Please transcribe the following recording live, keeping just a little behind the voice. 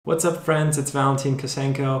What's up friends, it's Valentin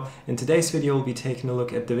Kosenko. In today's video we'll be taking a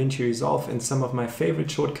look at DaVinci Resolve and some of my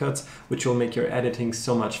favorite shortcuts which will make your editing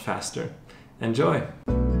so much faster. Enjoy!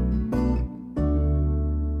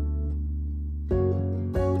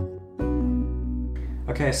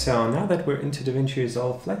 Okay, so now that we're into DaVinci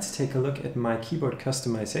Resolve, let's take a look at my keyboard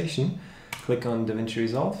customization. Click on DaVinci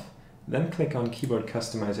Resolve. Then click on keyboard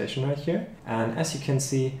customization right here. And as you can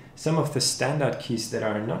see, some of the standard keys that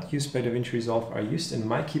are not used by DaVinci Resolve are used in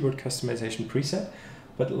my keyboard customization preset.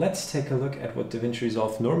 But let's take a look at what DaVinci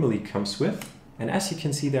Resolve normally comes with. And as you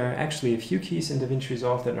can see, there are actually a few keys in DaVinci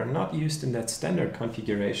Resolve that are not used in that standard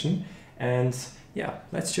configuration. And yeah,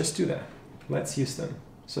 let's just do that. Let's use them.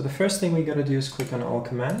 So the first thing we gotta do is click on all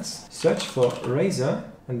commands, search for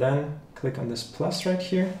razor, and then click on this plus right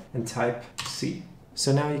here and type C.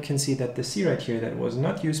 So now you can see that the C right here that was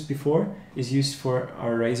not used before is used for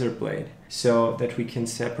our razor blade, so that we can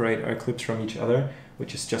separate our clips from each other,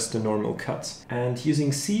 which is just a normal cut. And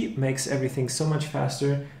using C makes everything so much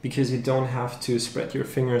faster because you don't have to spread your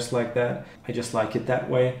fingers like that. I just like it that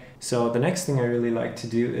way. So the next thing I really like to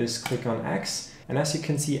do is click on X. And as you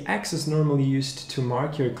can see, X is normally used to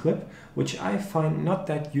mark your clip, which I find not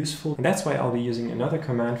that useful. And that's why I'll be using another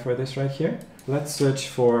command for this right here. Let's search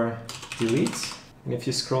for delete. And if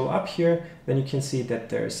you scroll up here, then you can see that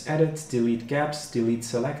there's edit, delete gaps, delete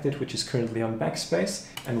selected, which is currently on backspace.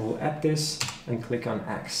 And we'll add this and click on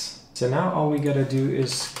X. So now all we gotta do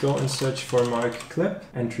is go and search for mark clip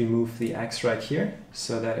and remove the X right here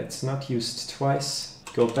so that it's not used twice.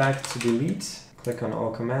 Go back to delete, click on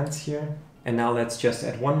all commands here. And now let's just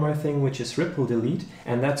add one more thing, which is ripple delete.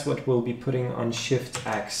 And that's what we'll be putting on Shift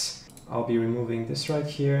X. I'll be removing this right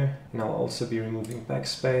here, and I'll also be removing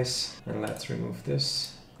backspace. And let's remove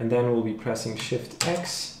this. And then we'll be pressing Shift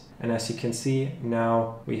X. And as you can see,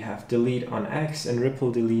 now we have delete on X and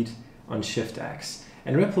ripple delete on Shift X.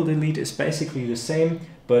 And ripple delete is basically the same,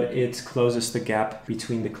 but it closes the gap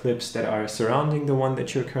between the clips that are surrounding the one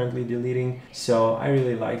that you're currently deleting. So I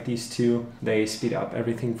really like these two. They speed up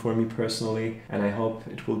everything for me personally, and I hope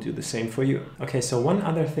it will do the same for you. Okay, so one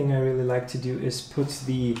other thing I really like to do is put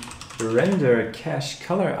the render cache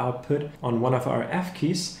color output on one of our F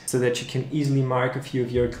keys so that you can easily mark a few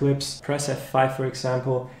of your clips. Press F5 for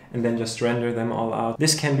example, and then just render them all out.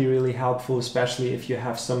 This can be really helpful, especially if you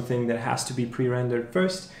have something that has to be pre-rendered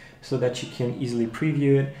first, so that you can easily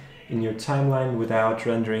preview it in your timeline without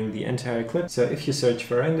rendering the entire clip. So if you search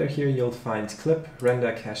for render here, you'll find clip,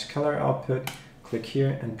 render cache color output. Click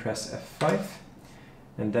here and press F5,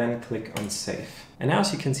 and then click on save. And now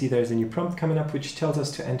as you can see, there's a new prompt coming up which tells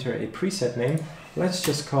us to enter a preset name. Let's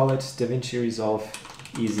just call it DaVinci Resolve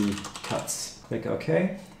Easy Cuts. Click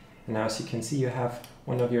OK. And now as you can see, you have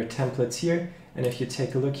one of your templates here. And if you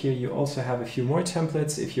take a look here, you also have a few more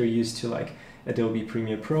templates if you're used to like Adobe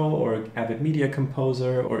Premiere Pro or Avid Media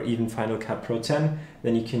Composer or even Final Cut Pro 10,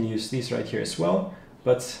 then you can use these right here as well.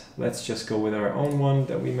 But let's just go with our own one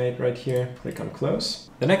that we made right here. Click on close.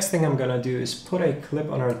 The next thing I'm gonna do is put a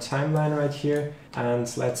clip on our timeline right here,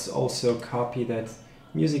 and let's also copy that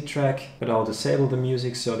music track, but I'll disable the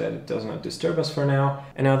music so that it does not disturb us for now.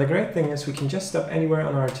 And now the great thing is we can just stop anywhere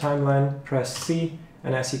on our timeline, press C,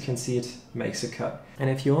 and as you can see, it makes a cut. And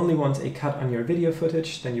if you only want a cut on your video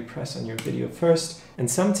footage, then you press on your video first. And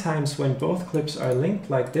sometimes when both clips are linked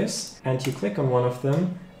like this and you click on one of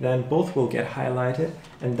them, then both will get highlighted,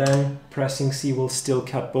 and then pressing C will still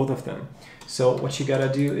cut both of them. So what you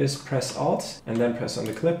gotta do is press Alt and then press on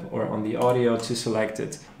the clip or on the audio to select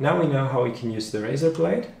it. Now we know how we can use the razor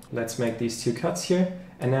blade. Let's make these two cuts here.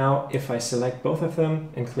 And now if I select both of them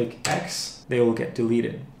and click X, they will get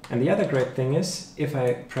deleted. And the other great thing is, if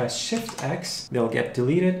I press Shift X, they'll get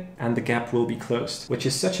deleted and the gap will be closed, which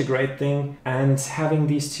is such a great thing. And having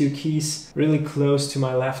these two keys really close to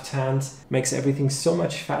my left hand makes everything so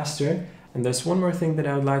much faster. And there's one more thing that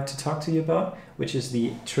I would like to talk to you about, which is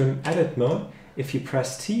the trim edit mode. If you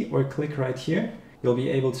press T or click right here, you'll be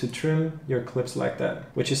able to trim your clips like that,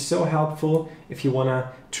 which is so helpful if you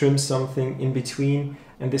wanna trim something in between.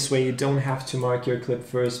 And this way you don't have to mark your clip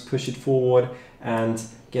first, push it forward and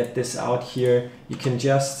get this out here. You can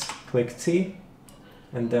just click T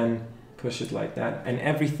and then push it like that. And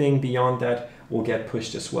everything beyond that will get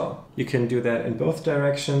pushed as well. You can do that in both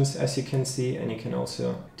directions, as you can see, and you can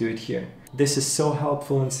also do it here. This is so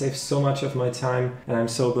helpful and saves so much of my time, and I'm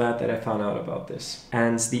so glad that I found out about this.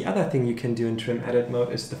 And the other thing you can do in trim edit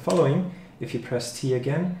mode is the following. If you press T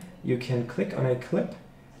again, you can click on a clip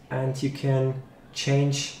and you can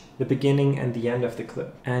change the beginning and the end of the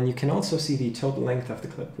clip. And you can also see the total length of the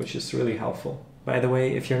clip, which is really helpful. By the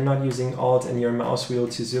way, if you're not using Alt and your mouse wheel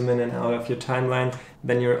to zoom in and out of your timeline,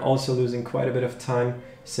 then you're also losing quite a bit of time.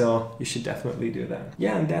 So you should definitely do that.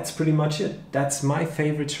 Yeah, and that's pretty much it. That's my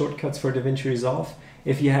favorite shortcuts for DaVinci Resolve.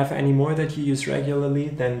 If you have any more that you use regularly,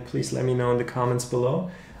 then please let me know in the comments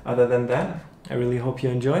below. Other than that, I really hope you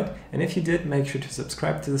enjoyed, and if you did, make sure to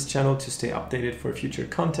subscribe to this channel to stay updated for future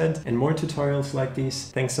content and more tutorials like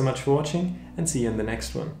these. Thanks so much for watching, and see you in the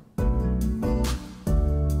next one.